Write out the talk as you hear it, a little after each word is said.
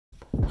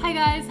Hi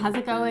guys, how's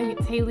it going?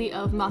 It's Haley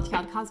of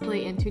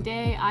Cosplay, and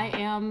today I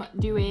am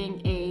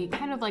doing a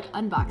kind of like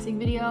unboxing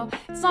video.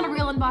 It's not a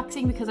real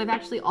unboxing because I've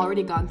actually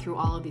already gone through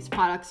all of these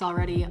products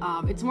already.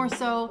 It's more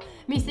so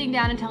me sitting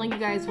down and telling you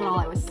guys what all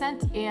I was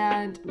sent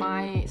and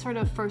my sort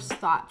of first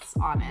thoughts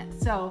on it.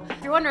 So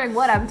if you're wondering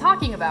what I'm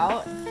talking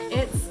about,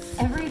 it's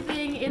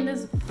everything in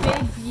this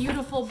big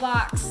beautiful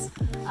box.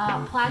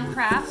 Plaid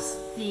Crafts,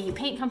 the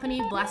paint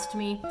company, blessed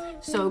me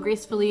so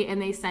gracefully, and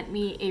they sent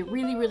me a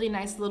really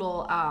nice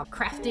little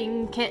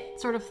crafting kit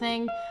sort of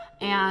thing,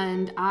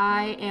 and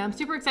I am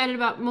super excited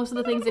about most of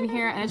the things in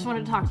here, and I just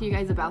wanted to talk to you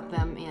guys about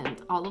them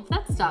and all of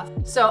that stuff.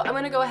 So I'm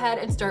gonna go ahead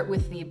and start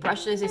with the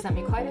brushes. They sent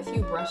me quite a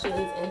few brushes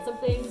and some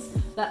things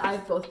that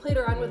I've both played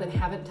around with and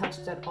haven't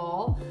touched at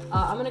all.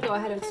 I'm gonna go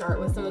ahead and start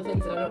with some of the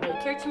things that I don't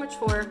really care too much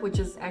for, which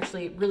is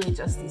actually really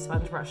just these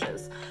sponge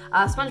brushes.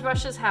 Sponge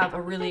brushes have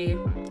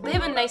they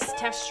have a nice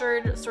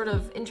textured, sort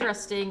of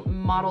interesting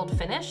mottled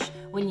finish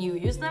when you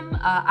use them.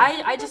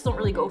 I just don't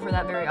really go for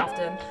that very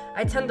often.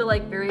 I tend to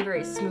like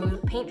very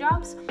smooth paint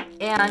jobs,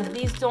 and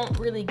these don't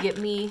really give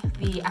me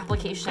the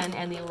application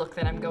and the look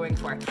that I'm going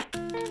for.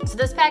 So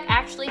this pack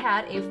actually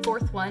had a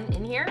fourth one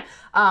in here.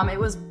 It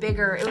was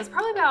bigger. It was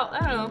probably about, I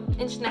don't know, 1.5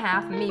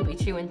 inches, maybe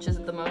 2 inches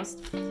at the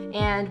most.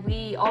 And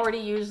we already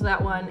used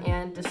that one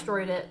and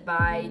destroyed it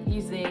by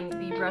using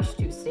the brush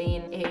to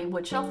stain a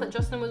wood shelf that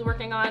Justin was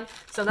working on.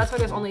 So that's why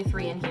there's only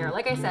 3 in here.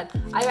 Like I said,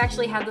 I've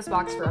actually had this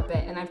box for a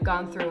bit, and I've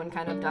gone through and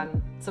kind of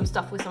done some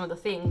stuff with some of the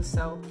things.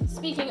 So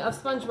speaking of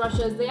sponge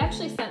brushes, they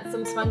actually sent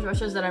some sponge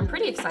brushes that I'm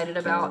pretty excited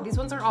about. These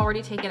ones are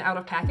already taken out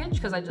of package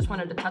because I just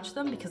wanted to touch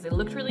them because they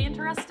looked really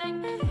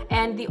interesting.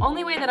 And the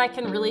only way that I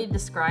can really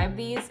describe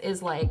these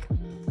is like,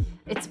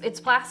 it's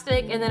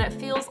plastic, and then it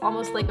feels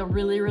almost like a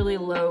really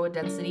low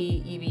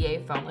density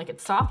EVA foam. Like,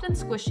 it's soft and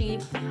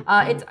squishy.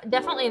 It's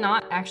definitely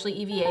not actually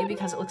EVA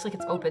because it looks like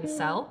it's open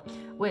cell,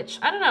 which,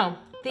 I don't know.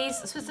 These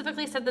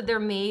specifically said that they're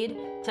made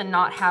to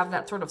not have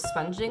that sort of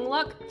sponging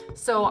look.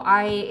 So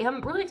I am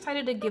really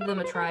excited to give them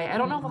a try. I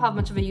don't know if I'll have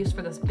much of a use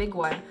for this big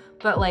one,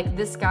 but like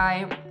this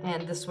guy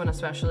and this one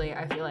especially,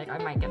 I feel like I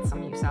might get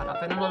some use out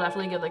of, and it'll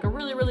definitely give like a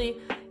really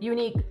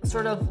unique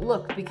sort of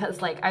look,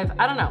 because like I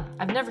don't know,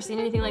 I've never seen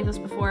anything like this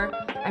before.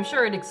 I'm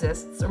sure it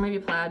exists, or maybe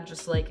Plaid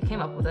just like came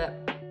up with it.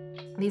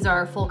 These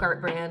are Folk Art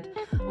brand,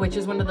 which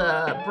is one of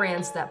the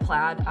brands that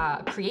Plaid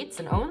creates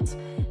and owns.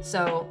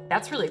 So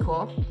that's really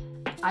cool.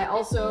 I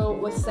also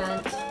was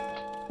sent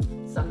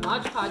some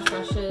Mod Podge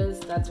brushes.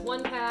 That's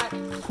 1 pack,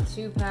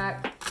 2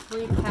 pack,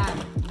 3 pack,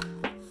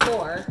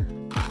 4.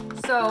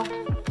 So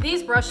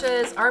these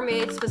brushes are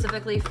made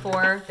specifically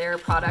for their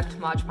product,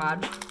 Mod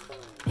Podge.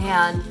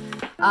 And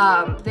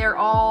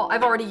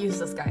I've already used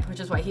this guy, which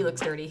is why he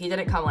looks dirty. He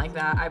didn't come like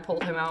that. I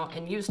pulled him out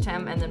and used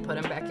him and then put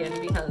him back in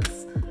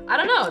because, I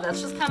don't know,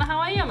 that's just kind of how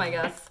I am, I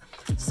guess.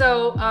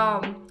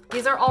 So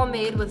these are all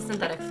made with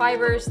synthetic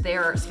fibers. They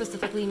are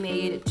specifically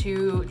made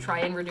to try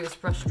and reduce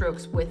brush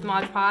strokes with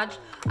Mod Podge.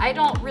 I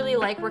don't really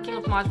like working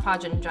with Mod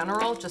Podge in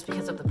general just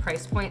because of the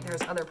price point.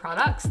 There's other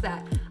products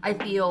that I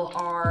feel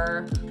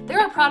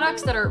there are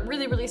products that are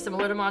really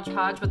similar to Mod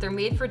Podge, but they're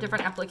made for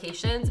different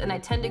applications, and I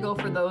tend to go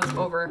for those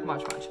over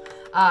Mod Podge.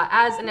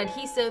 As an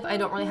adhesive, I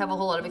don't really have a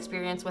whole lot of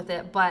experience with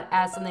it, but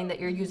as something that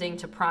you're using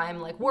to prime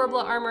like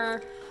Warbler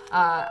armor,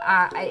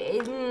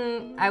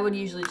 I would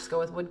usually just go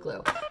with wood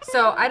glue.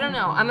 So I don't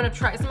know, I'm gonna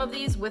try some of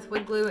these with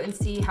wood glue and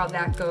see how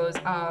that goes.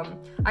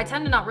 I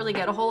tend to not really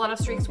get a whole lot of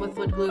streaks with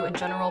wood glue in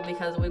general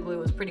because wood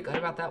glue is pretty good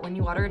about that when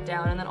you water it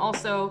down. And then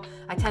also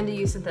I tend to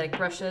use synthetic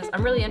brushes.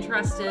 I'm really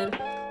interested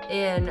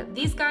in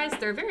these guys.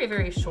 They're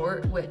very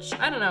short, which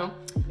I don't know,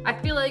 I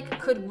feel like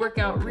could work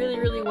out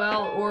really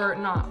well, or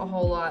not a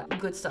whole lot of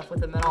good stuff with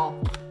them at all.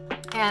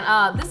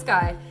 And this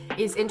guy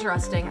is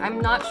interesting.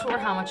 I'm not sure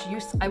how much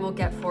use I will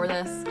get for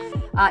this.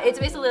 It's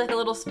basically like a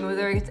little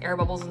smoother. It gets air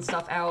bubbles and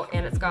stuff out,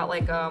 and it's got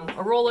like a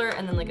roller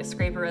and then like a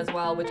scraper as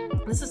well, which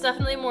this is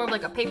definitely more of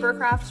like a paper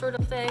craft sort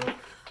of thing.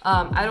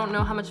 I don't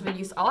know how much of a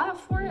use I'll have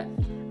for it.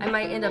 I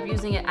might end up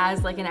using it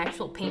as like an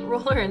actual paint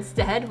roller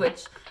instead,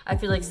 which I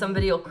feel like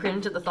somebody will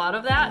cringe at the thought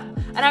of that.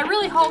 And I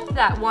really hope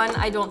that, 1,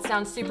 I don't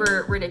sound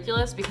super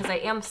ridiculous because I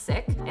am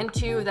sick, and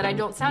 2, that I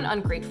don't sound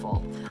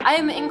ungrateful. I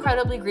am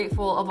incredibly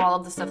grateful of all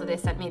of the stuff that they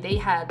sent me. They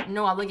had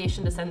no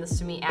obligation to send this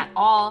to me at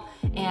all,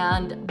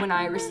 and when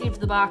I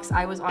received the box,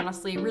 I was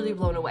honestly really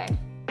blown away.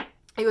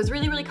 It was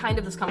really kind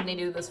of this company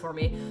to do this for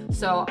me.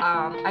 So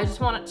I just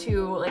wanted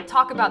to like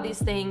talk about these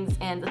things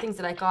and the things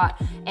that I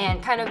got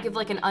and kind of give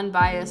like an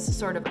unbiased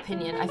sort of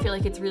opinion. I feel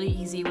like it's really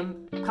easy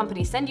when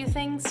companies send you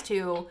things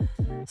to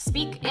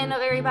speak in a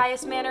very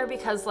biased manner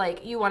because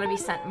like you want to be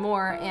sent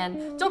more.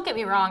 And don't get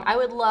me wrong, I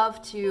would love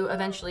to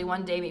eventually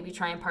one day maybe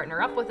try and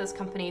partner up with this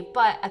company,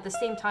 but at the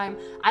same time,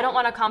 I don't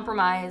want to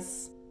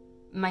compromise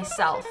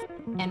myself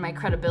and my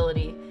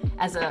credibility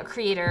as a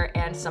creator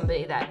and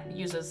somebody that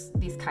uses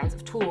these kinds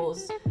of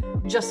tools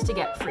just to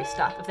get free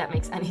stuff, if that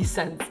makes any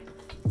sense.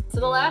 So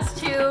the last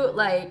 2,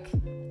 like,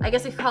 I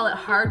guess we could call it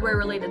hardware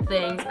related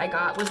things I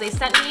got was they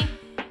sent me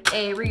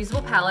a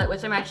reusable palette,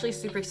 which I'm actually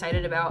super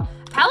excited about.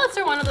 Palettes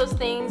are one of those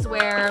things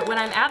where when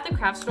I'm at the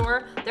craft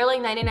store, they're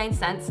like 99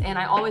 cents, and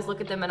I always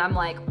look at them and I'm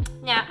like,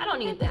 nah, I don't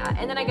need that.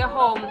 And then I go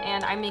home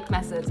and I make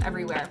messes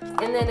everywhere.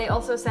 And then they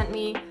also sent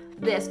me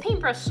this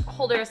paintbrush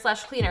holder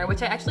slash cleaner,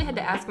 which I actually had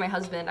to ask my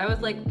husband. I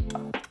was like,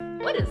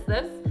 what is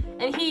this?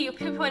 And he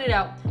pointed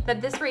out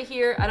that this right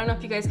here, I don't know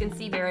if you guys can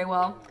see very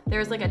well,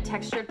 there's like a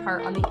textured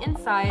part on the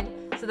inside,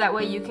 so that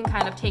way you can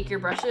kind of take your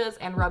brushes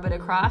and rub it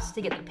across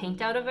to get the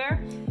paint out of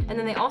there. And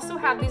then they also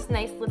have these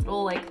nice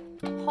little like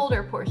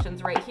holder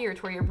portions right here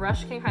to where your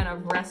brush can kind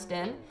of rest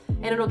in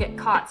and it'll get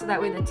caught, so that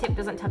way the tip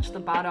doesn't touch the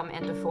bottom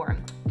and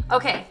deform.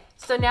 Okay,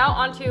 so now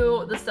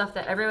onto the stuff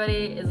that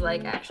everybody is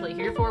like actually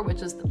here for,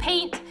 which is the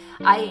paint.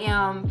 I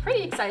am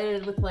pretty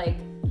excited with like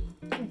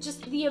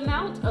just the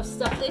amount of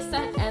stuff they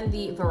sent and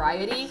the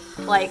variety.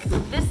 Like,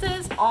 this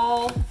is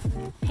all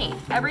paint.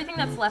 Everything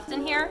that's left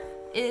in here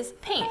is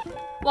paint.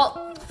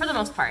 Well, for the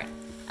most part.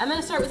 I'm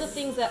gonna start with the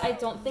things that I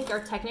don't think are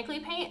technically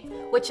paint,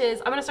 which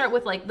is, I'm gonna start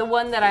with like the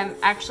one that I'm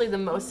actually the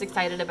most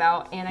excited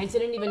about and I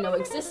didn't even know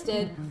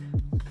existed.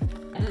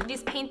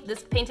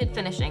 This painted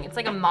finishing. It's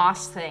like a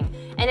moss thing.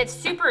 And it's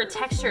super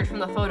textured from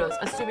the photos,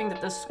 assuming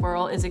that this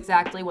swirl is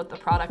exactly what the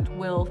product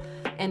will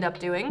end up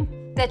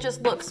doing. That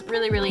just looks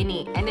really, really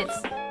neat. And it's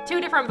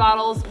 2 different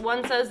bottles.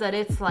 One says that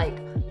it's like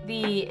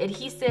the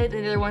adhesive,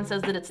 and the other one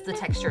says that it's the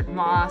textured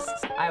moss.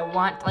 I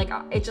want, like,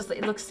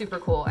 it looks super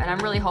cool, and I'm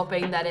really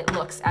hoping that it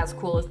looks as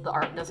cool as the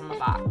art does on the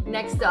box.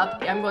 Next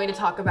up, I'm going to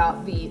talk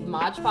about the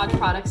Mod Podge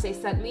products they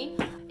sent me.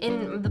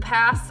 In the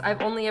past,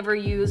 I've only ever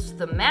used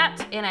the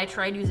matte, and I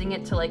tried using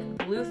it to like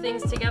glue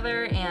things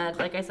together, and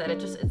like I said,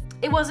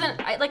 I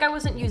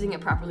wasn't using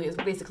it properly is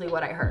basically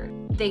what I heard.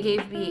 They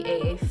gave me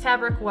a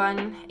fabric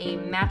one, a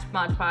matte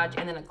Mod Podge,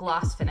 and then a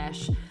gloss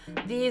finish.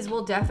 These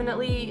will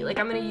definitely, like,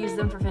 I'm gonna use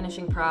them for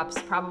finishing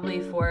props,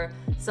 probably for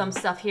some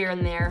stuff here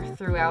and there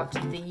throughout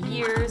the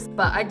years,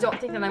 but I don't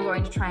think that I'm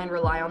going to try and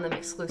rely on them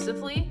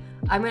exclusively.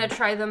 I'm gonna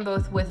try them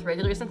both with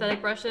regular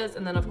synthetic brushes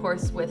and then of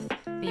course with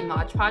the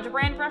Mod Podge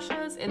brand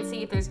brushes and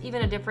see if there's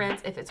even a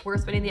difference, if it's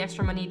worth spending the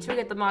extra money to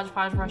get the Mod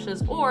Podge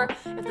brushes, or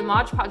if the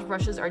Mod Podge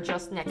brushes are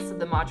just next to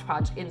the Mod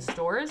Podge in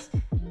stores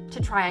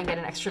to try and get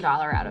an extra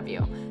 $1 out of you.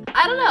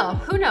 I don't know,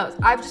 who knows?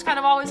 I've just kind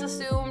of always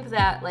assumed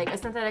that like a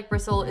synthetic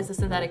bristle is a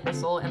synthetic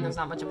bristle and there's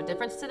not much of a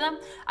difference to them.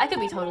 I could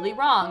be totally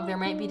wrong. There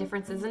might be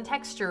differences in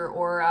texture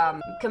or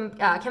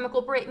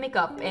chemical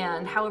makeup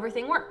and how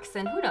everything works,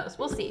 and who knows,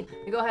 we'll see.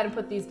 We go ahead and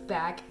put these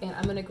back, and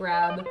I'm gonna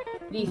grab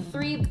the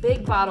 3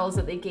 big bottles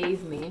that they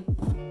gave me.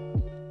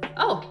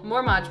 Oh,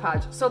 more Mod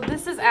Podge. So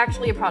this is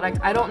actually a product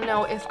I don't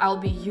know if I'll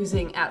be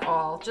using at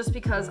all, just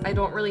because I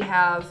don't really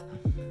have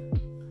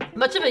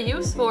much of a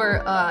use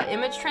for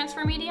image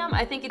transfer medium.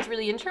 I think it's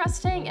really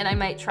interesting, and I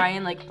might try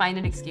and like find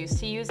an excuse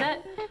to use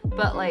it,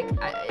 but like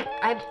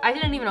I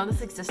didn't even know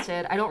this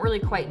existed. I don't really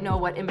quite know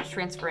what image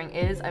transferring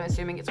is. I'm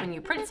assuming it's when you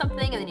print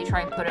something and then you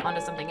try and put it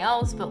onto something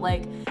else, but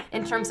like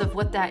in terms of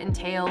what that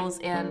entails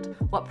and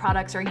what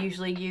products are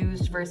usually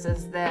used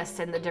versus this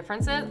and the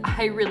differences,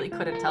 I really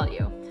couldn't tell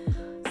you.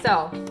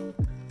 So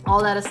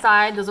all that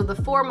aside, those are the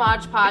 4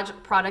 Mod Podge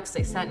products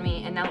they sent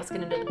me, and now let's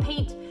get into the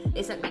paint.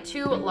 They sent me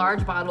 2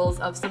 large bottles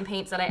of some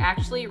paints that I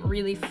actually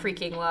really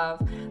freaking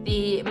love.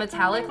 The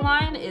metallic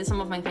line is some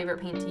of my favorite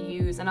paint to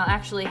use, and I'll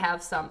actually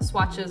have some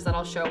swatches that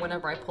I'll show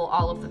whenever I pull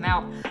all of them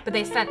out. But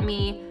they sent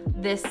me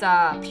this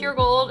pure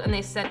gold, and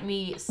they sent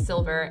me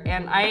silver,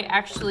 and I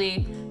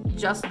actually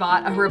just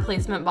bought a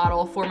replacement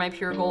bottle for my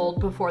pure gold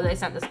before they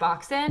sent this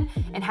box in,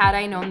 and had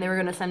I known they were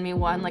gonna send me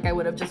one, like I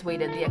would have just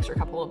waited the extra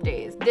couple of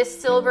days.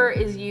 This silver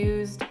is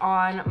used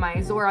on my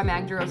Zora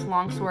Magdaros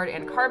longsword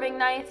and carving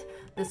knife.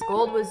 This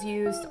gold was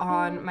used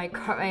on my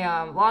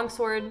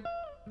longsword,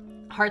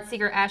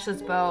 Heartseeker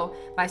Ashes bow,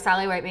 my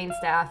Sally White main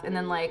staff, and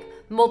then like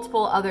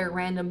multiple other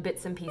random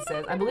bits and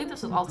pieces. I believe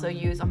this was also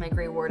used on my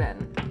Grey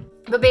Warden.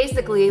 But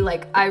basically,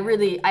 like, I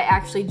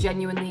actually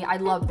genuinely, I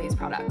love these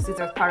products. These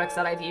are products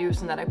that I've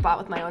used and that I've bought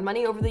with my own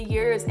money over the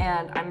years,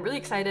 and I'm really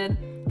excited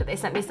that they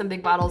sent me some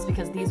big bottles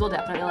because these will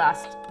definitely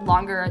last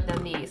longer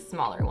than the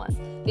smaller ones.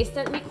 They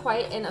sent me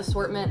quite an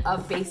assortment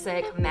of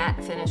basic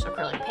matte finish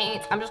acrylic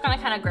paints. I'm just gonna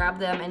kind of grab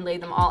them and lay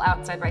them all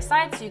out side by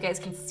side so you guys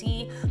can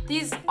see.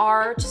 These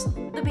are just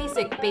the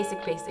basic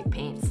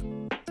paints.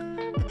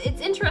 It's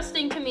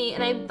interesting to me,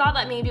 and I thought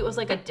that maybe it was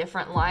like a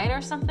different line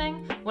or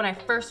something when I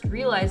first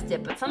realized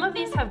it, but some of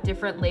these have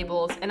different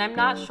labels, and I'm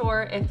not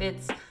sure if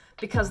it's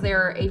because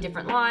they're a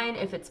different line,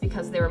 if it's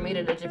because they were made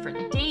at a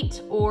different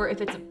date, or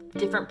if it's a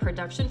different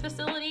production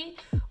facility,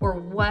 or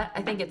what.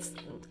 I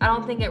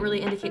don't think it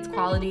really indicates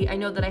quality. I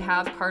know that I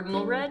have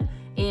cardinal red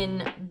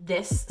in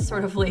this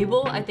sort of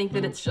label. I think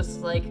that it's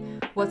just like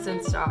what's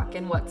in stock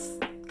and what's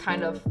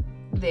kind of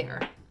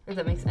there, if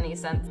that makes any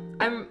sense.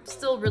 I'm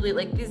still really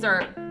like, these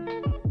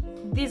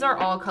are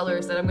all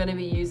colors that I'm going to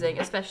be using,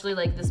 especially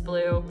like this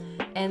blue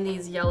and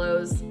these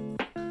yellows.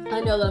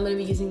 I know that I'm going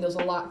to be using those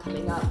a lot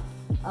coming up.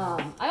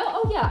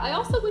 I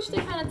also wish they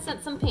kind of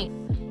sent some pink.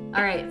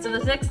 All right, so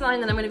the next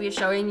line that I'm gonna be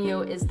showing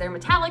you is their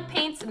metallic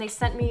paints, and they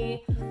sent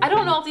me, I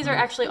don't know if these are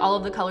actually all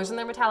of the colors in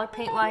their metallic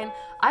paint line.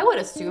 I would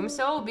assume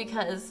so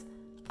because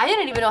I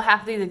didn't even know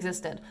half of these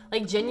existed.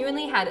 Like,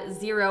 genuinely had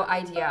zero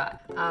idea.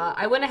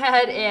 I went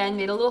ahead and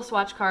made a little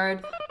swatch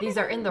card. These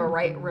are in the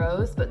right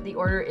rows, but the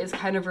order is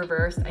kind of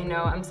reversed. I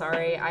know, I'm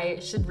sorry. I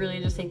should really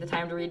just take the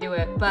time to redo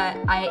it, but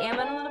I am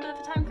in a little bit of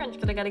a time crunch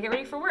because I gotta get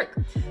ready for work.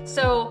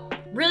 So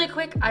really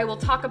quick, I will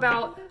talk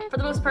about, for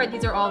the most part,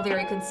 these are all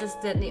very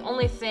consistent. The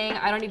only thing,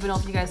 I don't even know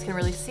if you guys can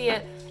really see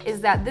it,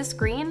 is that this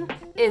green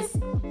is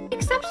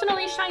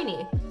exceptionally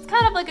shiny. It's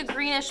kind of like a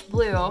greenish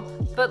blue,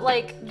 but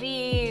like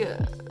the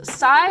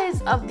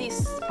size of these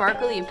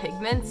sparkly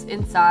pigments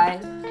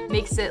inside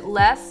makes it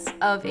less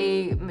of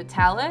a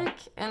metallic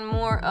and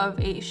more of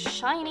a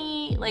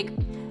shiny, like,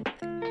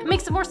 it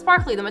makes it more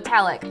sparkly, the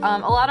metallic. A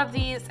lot of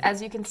these,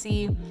 as you can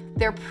see,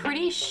 they're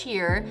pretty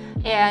sheer,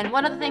 and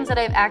one of the things that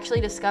I've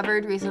actually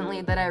discovered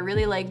recently that I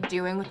really like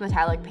doing with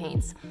metallic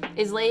paints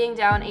is laying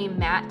down a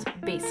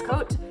matte base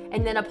coat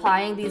and then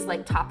applying these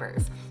like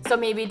toppers. So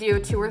maybe do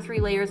 2 or 3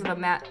 layers of a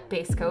matte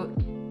base coat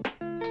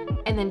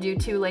and then do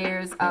 2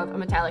 layers of a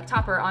metallic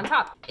topper on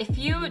top. If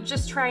you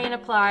just try and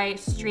apply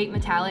straight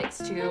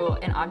metallics to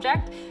an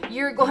object,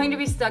 you're going to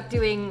be stuck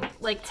doing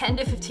like 10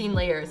 to 15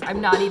 layers.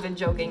 I'm not even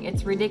joking,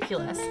 it's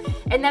ridiculous.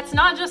 And that's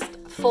not just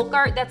folk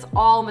art, that's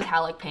all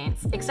metallic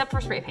paints, except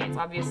for spray paints,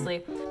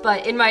 obviously.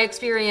 But in my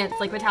experience,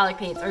 like, metallic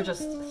paints are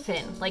just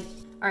thin. Like,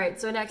 all right,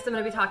 so next I'm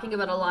gonna be talking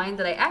about a line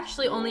that I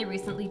actually only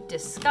recently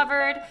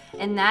discovered,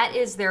 and that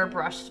is their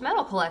brushed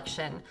metal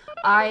collection.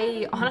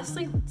 I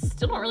honestly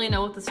still don't really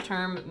know what this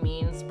term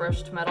means,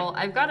 brushed metal.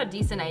 I've got a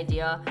decent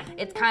idea.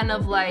 It's kind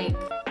of like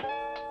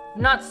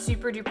not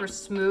super duper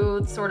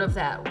smooth, sort of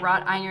that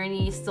wrought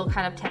irony, still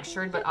kind of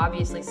textured, but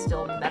obviously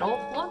still metal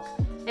look.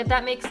 If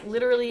that makes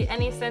literally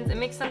any sense, it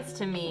makes sense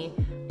to me,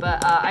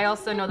 but I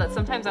also know that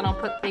sometimes I don't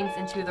put things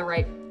into the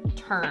right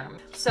term.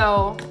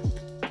 So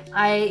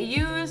I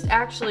used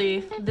actually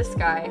this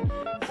guy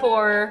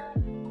for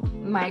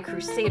my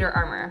Crusader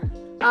armor.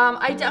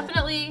 I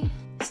definitely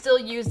still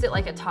used it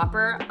like a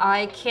topper.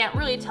 I can't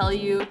really tell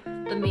you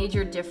the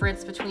major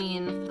difference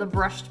between the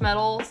brushed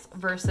metals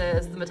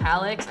versus the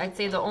metallics. I'd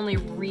say the only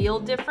real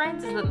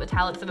difference is that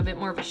metallics have a bit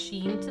more of a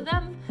sheen to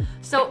them.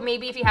 So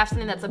maybe if you have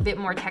something that's a bit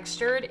more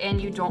textured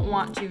and you don't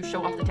want to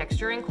show off the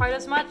texturing quite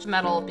as much,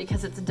 metal,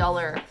 because it's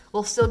duller,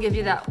 will still give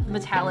you that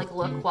metallic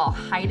look while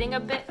hiding a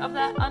bit of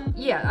that.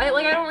 Yeah, I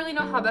don't really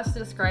know how best to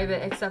describe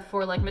it, except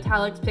for like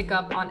metallics pick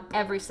up on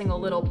every single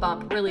little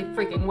bump really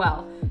freaking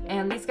well.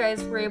 And these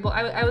guys were able,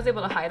 I was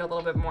able to hide a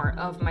little bit more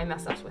of my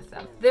mess ups with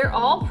them. They're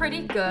all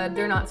pretty good.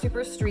 They're not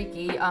super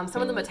streaky.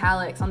 Some of the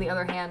metallics, on the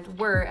other hand,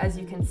 were, as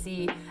you can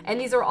see,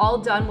 and these are all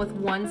done with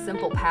one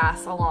simple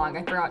pass along.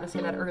 I forgot to say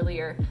that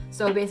earlier.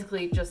 So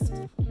basically just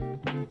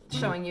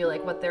showing you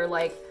like what they're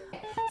like.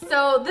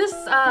 So this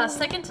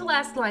second to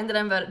last line that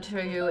I'm about to show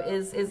you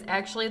is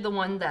actually the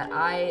one that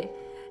I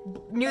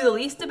knew the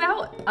least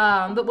about,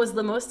 but was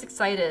the most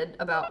excited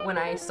about when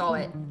I saw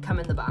it come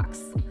in the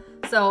box.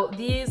 So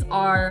these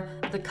are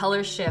the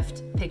Color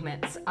Shift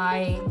pigments.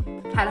 I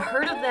had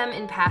heard of them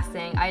in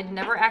passing. I had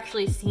never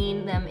actually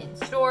seen them in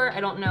store.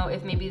 I don't know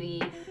if maybe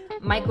the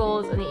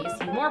Michaels and the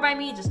AC More by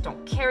Me just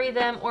don't carry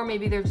them, or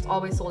maybe they're just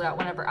always sold out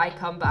whenever I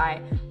come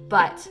by,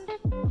 but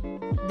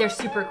they're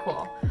super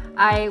cool.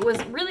 I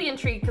was really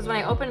intrigued because when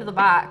I opened the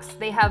box,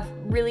 they have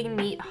really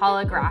neat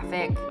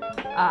holographic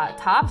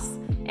tops,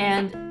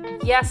 and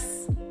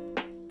yes,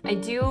 I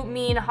do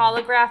mean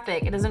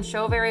holographic. It doesn't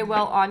show very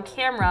well on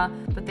camera,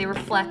 but they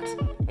reflect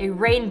a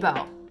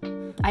rainbow.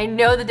 I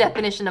know the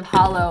definition of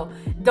hollow.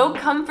 Don't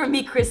come for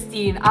me,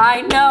 Christine.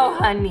 I know,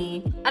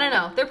 honey. I don't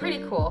know, they're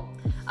pretty cool.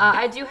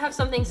 I do have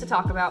some things to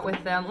talk about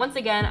with them. Once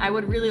again, I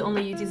would really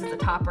only use these as a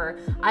topper.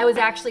 I was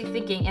actually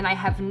thinking, and I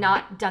have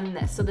not done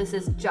this, so this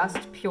is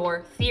just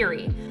pure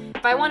theory.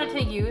 If I wanted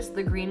to use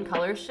the green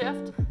color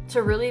shift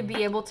to really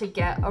be able to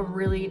get a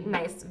really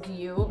nice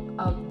view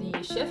of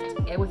the shift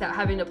without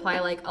having to apply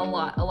like a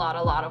lot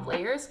of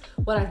layers,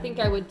 what I think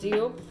I would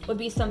do would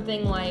be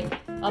something like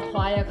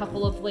apply a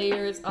couple of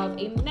layers of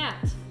a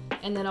matte,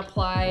 and then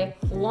apply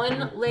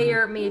one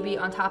layer maybe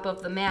on top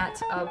of the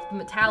matte of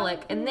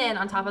metallic, and then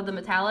on top of the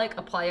metallic,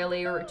 apply a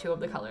layer or 2 of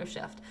the color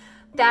shift.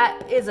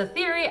 That is a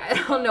theory. I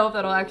don't know if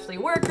it'll actually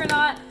work or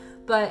not,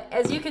 but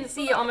as you can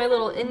see on my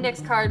little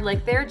index card,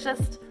 like they're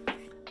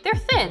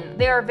thin.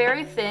 They are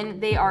very thin.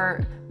 They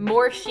are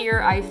more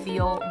sheer, I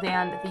feel,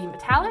 than the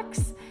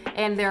metallics,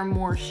 and they're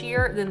more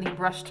sheer than the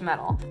brushed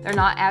metal. They're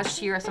not as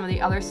sheer as some of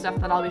the other stuff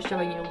that I'll be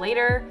showing you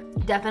later.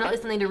 Definitely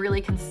something to really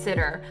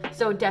consider.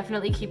 So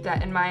definitely keep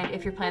that in mind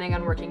if you're planning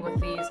on working with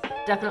these.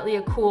 Definitely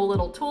a cool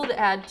little tool to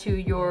add to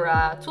your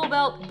tool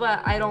belt,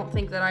 but I don't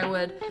think that I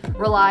would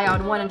rely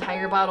on one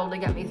entire bottle to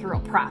get me through a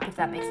prop, if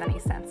that makes any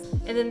sense.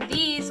 And then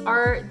these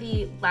are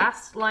the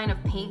last line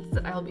of paints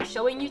that I will be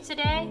showing you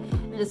today.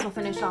 And this will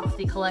finish off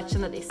the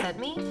collection that they sent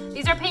me.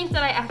 These are paints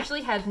that I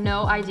actually had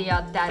no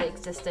idea that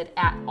existed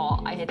at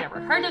all. I had never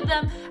heard of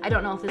them. I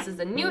don't know if this is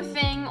a new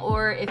thing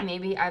or if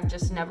maybe I've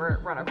just never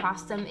run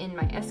across them in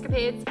my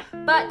escapades,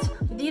 but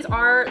these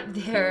are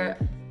their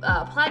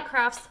Plaid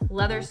Crafts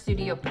Leather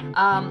Studio.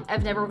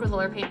 I've never worked with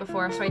leather paint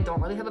before, so I don't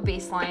really have a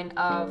baseline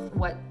of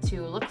what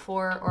to look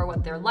for or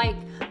what they're like.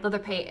 Leather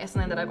paint is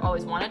something that I've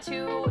always wanted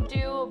to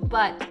do,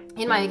 but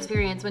in my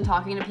experience when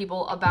talking to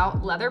people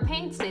about leather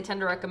paints, they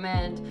tend to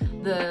recommend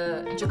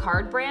the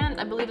Jacquard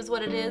brand, I believe is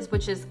what it is,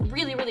 which is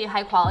really, really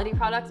high quality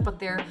products, but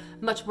they're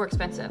much more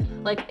expensive.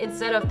 Like,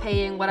 instead of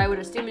paying what I would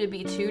assume to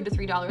be $2 to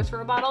 $3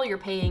 for a bottle, you're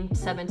paying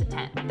 $7 to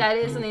 $10. That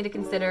is something to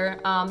consider.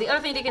 The other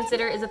thing to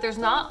consider is that there's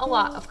not a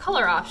lot of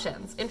color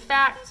options. In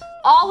fact,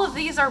 all of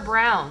these are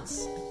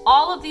browns.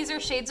 All of these are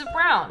shades of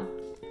brown.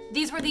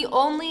 These were the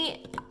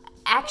only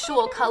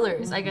actual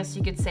colors, I guess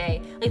you could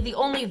say, like the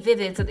only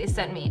vivids that they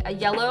sent me: a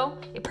yellow,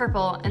 a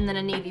purple, and then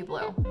a navy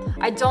blue.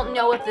 I don't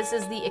know if this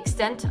is the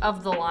extent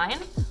of the line,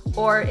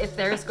 or if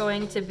there's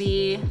going to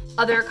be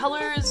other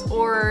colors,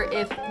 or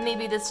if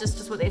maybe this is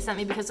just what they sent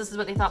me because this is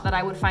what they thought that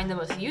I would find the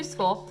most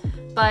useful,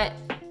 but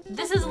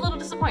this is a little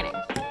disappointing.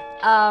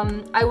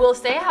 I will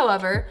say,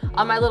 however,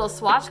 on my little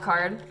swatch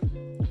card,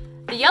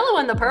 the yellow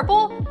and the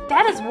purple,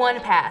 that is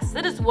one pass.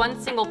 That is one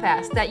single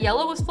pass. That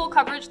yellow was full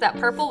coverage, that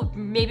purple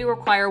maybe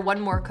require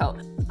one more coat.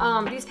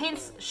 These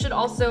paints should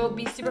also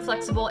be super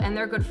flexible and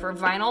they're good for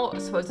vinyl,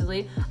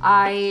 supposedly.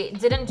 I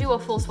didn't do a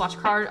full swatch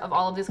card of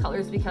all of these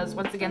colors because,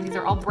 once again, these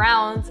are all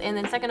browns, and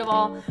then second of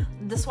all,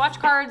 the swatch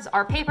cards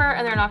are paper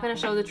and they're not going to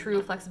show the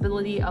true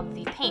flexibility of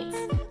the paints.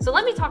 So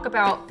let me talk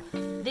about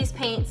these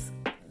paints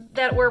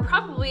that were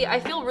probably,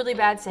 I feel really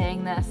bad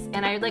saying this,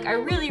 and I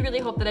really, really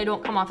hope that I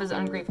don't come off as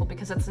ungrateful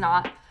because that's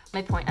not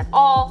my point at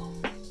all.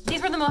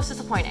 These were the most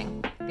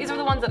disappointing. These are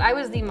the ones that I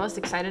was the most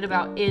excited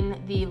about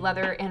in the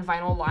leather and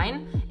vinyl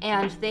line,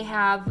 and they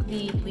have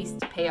the least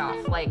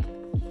payoff. Like,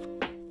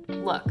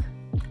 look,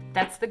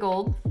 that's the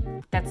gold,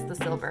 that's the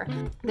silver.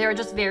 They're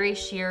just very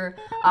sheer,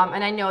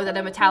 and I know that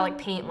a metallic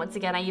paint, once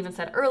again, I even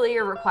said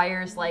earlier,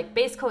 requires like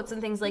base coats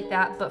and things like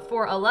that, but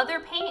for a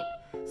leather paint,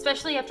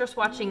 especially after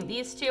swatching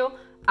these two,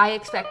 I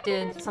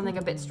expected something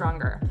a bit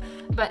stronger.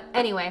 But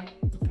anyway,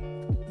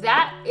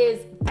 that is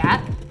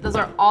that. Those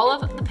are all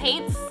of the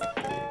paints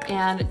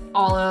and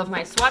all of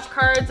my swatch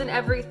cards and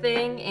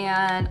everything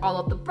and all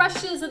of the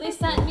brushes that they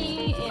sent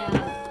me,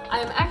 and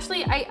I'm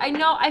actually,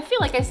 I feel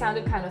like I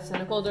sounded kind of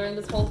cynical during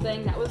this whole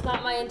thing. That was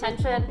not my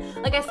intention.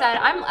 Like I said,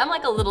 I'm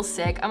like a little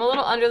sick. I'm a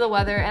little under the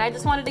weather, and I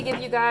just wanted to give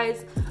you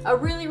guys a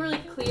really, really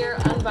clear,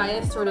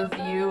 unbiased sort of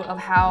view of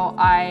how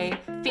I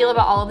feel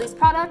about all of these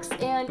products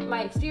and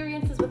my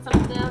experiences with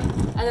some of them,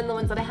 and then the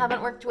ones that I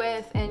haven't worked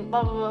with, and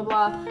blah, blah, blah,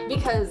 blah,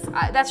 because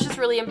that's just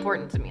really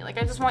important to me. Like,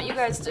 I just want you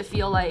guys to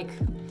feel like,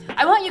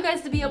 I want you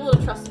guys to be able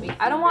to trust me.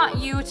 I don't want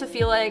you to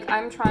feel like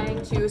I'm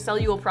trying to sell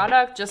you a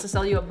product just to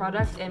sell you a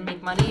product and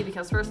make money,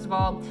 because first of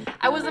all,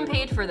 I wasn't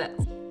paid for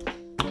this.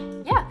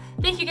 Yeah,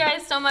 thank you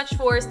guys so much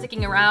for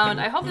sticking around.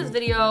 I hope this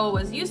video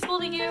was useful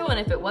to you, and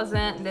if it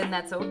wasn't, then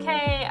that's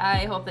okay.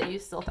 I hope that you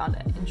still found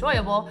it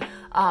enjoyable.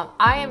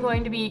 I am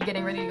going to be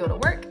getting ready to go to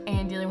work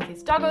and dealing with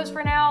these doggos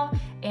for now,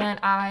 and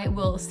I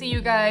will see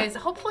you guys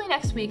hopefully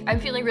next week. I'm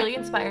feeling really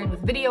inspired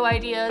with video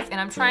ideas,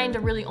 and I'm trying to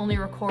really only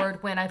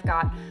record when I've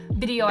got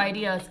video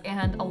ideas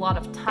and a lot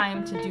of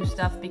time to do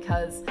stuff,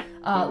 because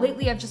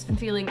lately I've just been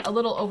feeling a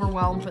little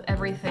overwhelmed with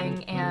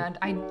everything, and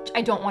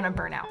I don't want to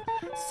burn out.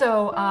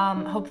 So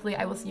hopefully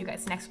I will see you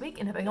guys next week,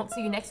 and if I don't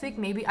see you next week,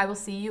 maybe I will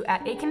see you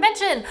at a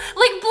convention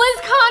like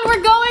BlizzCon.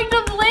 We're going to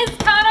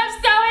BlizzCon.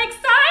 I'm so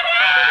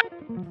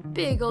excited!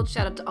 Big old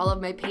shout out to all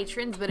of my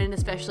patrons, but an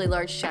especially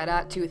large shout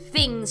out to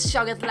Things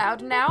Shuggeth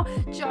Loud Now,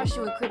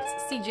 Joshua Cripps,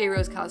 CJ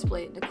Rose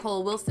Cosplay,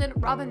 Nicole Wilson,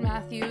 Robin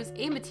Matthews,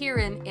 Amy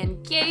Tieran,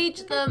 and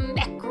Gage the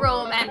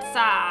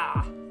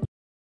Necromancer.